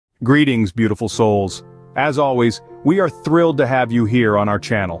Greetings, beautiful souls. As always, we are thrilled to have you here on our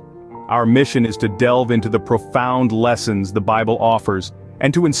channel. Our mission is to delve into the profound lessons the Bible offers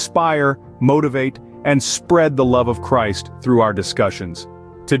and to inspire, motivate, and spread the love of Christ through our discussions.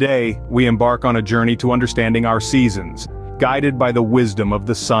 Today, we embark on a journey to understanding our seasons, guided by the wisdom of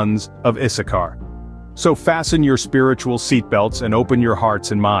the Sons of Issachar. So fasten your spiritual seatbelts and open your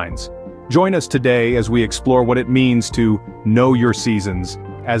hearts and minds. Join us today as we explore what it means to know your seasons,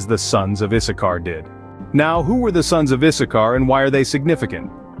 as the Sons of Issachar did. Now, who were the Sons of Issachar and why are they significant?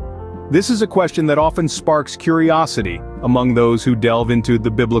 This is a question that often sparks curiosity among those who delve into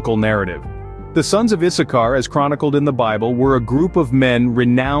the biblical narrative. The Sons of Issachar, as chronicled in the Bible, were a group of men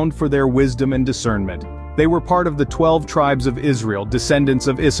renowned for their wisdom and discernment. They were part of the 12 tribes of Israel, descendants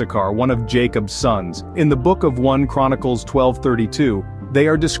of Issachar, one of Jacob's sons. In the book of 1 Chronicles 12:32, they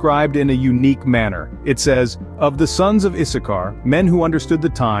are described in a unique manner. It says, "Of the sons of Issachar, men who understood the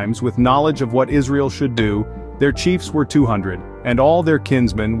times with knowledge of what Israel should do, their chiefs were 200, and all their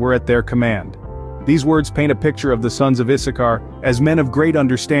kinsmen were at their command." These words paint a picture of the sons of Issachar as men of great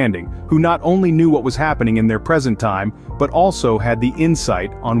understanding, who not only knew what was happening in their present time, but also had the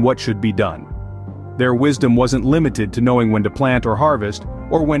insight on what should be done. Their wisdom wasn't limited to knowing when to plant or harvest,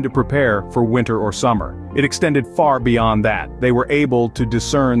 or when to prepare for winter or summer. It extended far beyond that. They were able to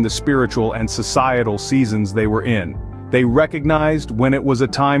discern the spiritual and societal seasons they were in. They recognized when it was a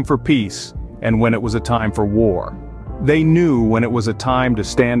time for peace, and when it was a time for war. They knew when it was a time to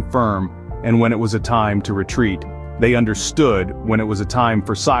stand firm, and when it was a time to retreat. They understood when it was a time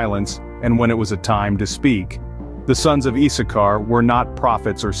for silence, and when it was a time to speak. The sons of Issachar were not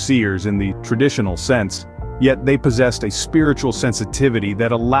prophets or seers in the traditional sense, yet they possessed a spiritual sensitivity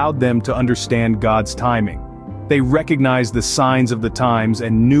that allowed them to understand God's timing. They recognized the signs of the times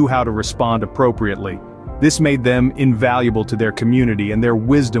and knew how to respond appropriately. This made them invaluable to their community, and their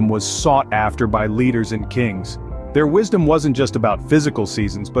wisdom was sought after by leaders and kings. Their wisdom wasn't just about physical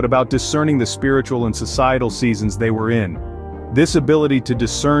seasons, but about discerning the spiritual and societal seasons they were in. This ability to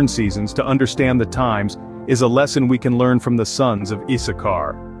discern seasons, to understand the times, is a lesson we can learn from the Sons of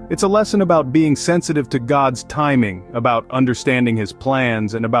Issachar. It's a lesson about being sensitive to God's timing, about understanding His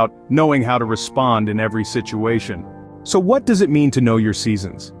plans, and about knowing how to respond in every situation. So what does it mean to know your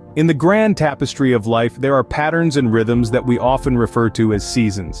seasons? In the grand tapestry of life, there are patterns and rhythms that we often refer to as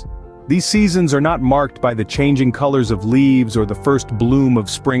seasons. These seasons are not marked by the changing colors of leaves or the first bloom of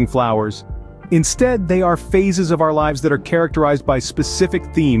spring flowers. Instead, they are phases of our lives that are characterized by specific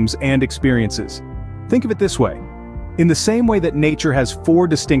themes and experiences. Think of it this way. In the same way that nature has 4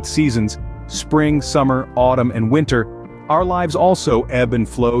 distinct seasons, spring, summer, autumn, and winter, our lives also ebb and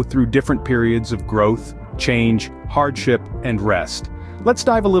flow through different periods of growth, change, hardship, and rest. Let's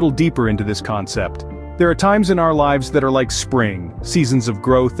dive a little deeper into this concept. There are times in our lives that are like spring, seasons of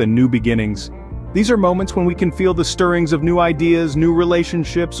growth and new beginnings. These are moments when we can feel the stirrings of new ideas, new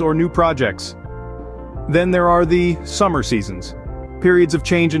relationships, or new projects. Then there are the summer seasons, periods of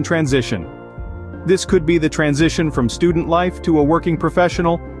change and transition. This could be the transition from student life to a working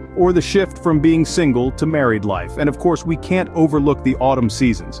professional, or the shift from being single to married life. And of course, we can't overlook the autumn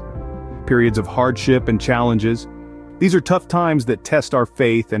seasons, periods of hardship and challenges. These are tough times that test our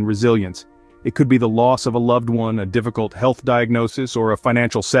faith and resilience. It could be the loss of a loved one, a difficult health diagnosis, or a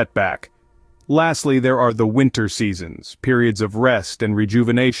financial setback. Lastly, there are the winter seasons, periods of rest and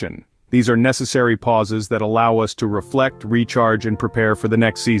rejuvenation. These are necessary pauses that allow us to reflect, recharge, and prepare for the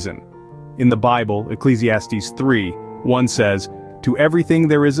next season. In the Bible, Ecclesiastes 3:1 says, "To everything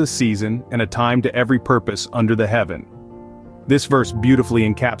there is a season, and a time to every purpose under the heaven." This verse beautifully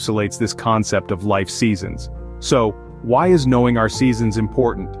encapsulates this concept of life seasons. So, why is knowing our seasons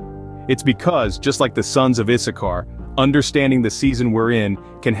important? It's because, just like the sons of Issachar, understanding the season we're in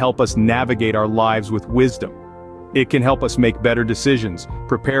can help us navigate our lives with wisdom. It can help us make better decisions,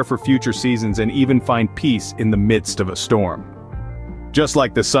 prepare for future seasons, and even find peace in the midst of a storm. Just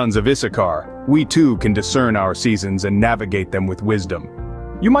like the sons of Issachar, we too can discern our seasons and navigate them with wisdom.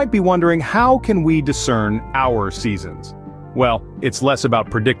 You might be wondering, how can we discern our seasons? Well, it's less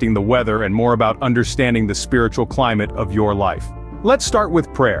about predicting the weather and more about understanding the spiritual climate of your life. Let's start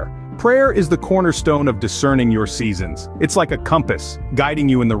with prayer. Prayer is the cornerstone of discerning your seasons. It's like a compass, guiding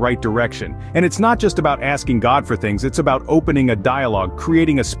you in the right direction. And it's not just about asking God for things, it's about opening a dialogue,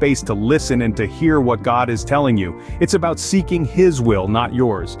 creating a space to listen and to hear what God is telling you. It's about seeking His will, not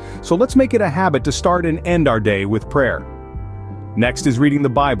yours. So let's make it a habit to start and end our day with prayer. Next is reading the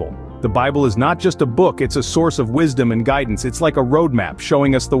Bible. The Bible is not just a book, it's a source of wisdom and guidance. It's like a roadmap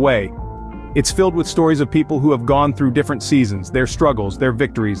showing us the way. It's filled with stories of people who have gone through different seasons, their struggles, their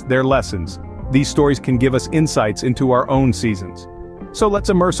victories, their lessons. These stories can give us insights into our own seasons. So let's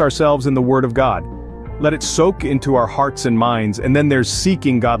immerse ourselves in the Word of God. Let it soak into our hearts and minds, and then there's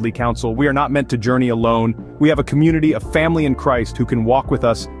seeking godly counsel. We are not meant to journey alone. We have a community, a family in Christ who can walk with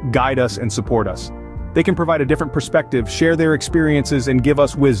us, guide us, and support us. They can provide a different perspective, share their experiences, and give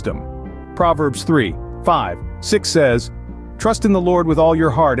us wisdom. Proverbs 3:5-6 says, "Trust in the Lord with all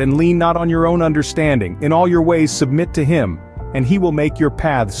your heart and lean not on your own understanding. In all your ways submit to Him, and He will make your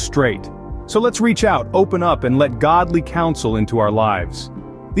paths straight." So let's reach out, open up, and let godly counsel into our lives.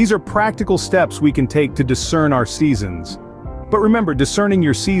 These are practical steps we can take to discern our seasons. But remember, discerning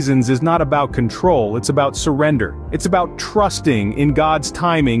your seasons is not about control, it's about surrender. It's about trusting in God's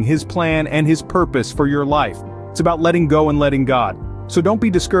timing, His plan, and His purpose for your life. It's about letting go and letting God. So don't be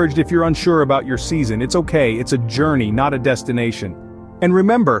discouraged if you're unsure about your season. It's okay, it's a journey, not a destination. And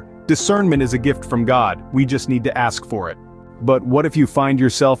remember, discernment is a gift from God. We just need to ask for it. But what if you find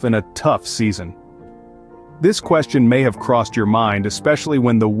yourself in a tough season? This question may have crossed your mind, especially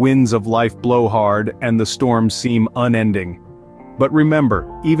when the winds of life blow hard and the storms seem unending. But remember,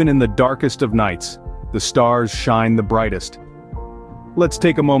 even in the darkest of nights, the stars shine the brightest. Let's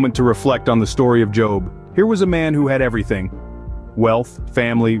take a moment to reflect on the story of Job. Here was a man who had everything: wealth,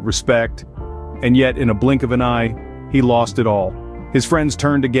 family, respect, and yet in a blink of an eye, he lost it all. His friends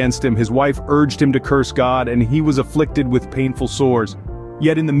turned against him, his wife urged him to curse God, and he was afflicted with painful sores.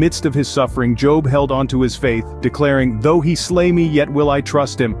 Yet in the midst of his suffering, Job held on to his faith, declaring, "Though he slay me, yet will I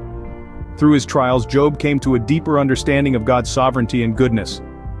trust him." Through his trials, Job came to a deeper understanding of God's sovereignty and goodness.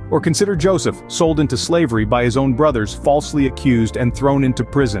 Or consider Joseph, sold into slavery by his own brothers, falsely accused and thrown into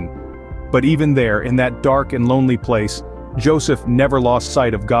prison. But even there, in that dark and lonely place, Joseph never lost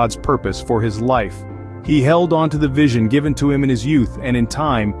sight of God's purpose for his life. He held on to the vision given to him in his youth, and in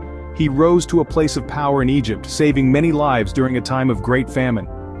time, he rose to a place of power in Egypt, saving many lives during a time of great famine.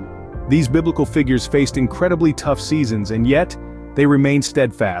 These biblical figures faced incredibly tough seasons, and yet, they remained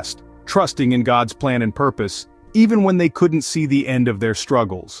steadfast, trusting in God's plan and purpose, even when they couldn't see the end of their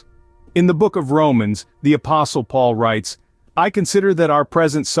struggles. In the book of Romans, the Apostle Paul writes, "I consider that our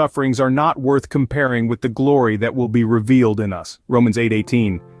present sufferings are not worth comparing with the glory that will be revealed in us." Romans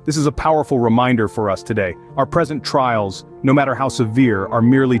 8:18. This is a powerful reminder for us today. Our present trials, no matter how severe, are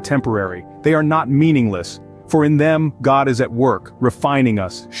merely temporary. They are not meaningless, for in them God is at work, refining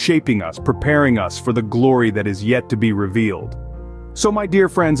us, shaping us, preparing us for the glory that is yet to be revealed. So my dear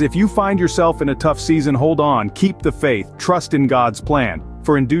friends, if you find yourself in a tough season, hold on, keep the faith, trust in God's plan.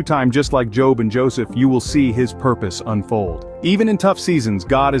 For in due time, just like Job and Joseph, you will see His purpose unfold. Even in tough seasons,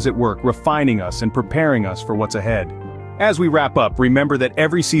 God is at work, refining us and preparing us for what's ahead. As we wrap up, remember that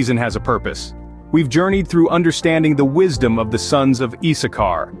every season has a purpose. We've journeyed through understanding the wisdom of the sons of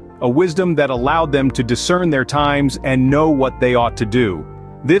Issachar, a wisdom that allowed them to discern their times and know what they ought to do.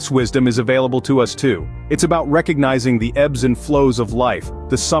 This wisdom is available to us too. It's about recognizing the ebbs and flows of life,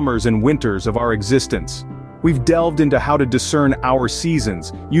 the summers and winters of our existence. We've delved into how to discern our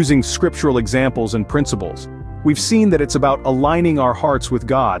seasons, using scriptural examples and principles. We've seen that it's about aligning our hearts with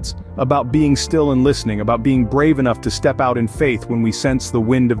God's, about being still and listening, about being brave enough to step out in faith when we sense the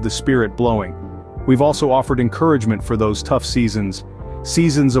wind of the Spirit blowing. We've also offered encouragement for those tough seasons,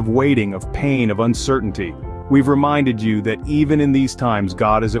 seasons of waiting, of pain, of uncertainty. We've reminded you that even in these times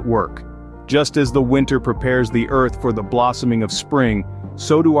God is at work. Just as the winter prepares the earth for the blossoming of spring,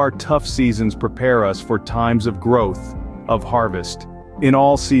 so do our tough seasons prepare us for times of growth, of harvest. In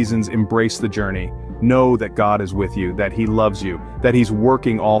all seasons, embrace the journey. Know that God is with you, that He loves you, that He's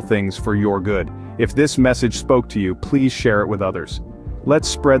working all things for your good. If this message spoke to you, please share it with others. Let's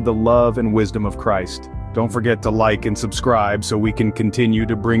spread the love and wisdom of Christ. Don't forget to like and subscribe so we can continue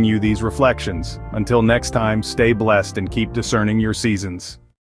to bring you these reflections. Until next time, stay blessed and keep discerning your seasons.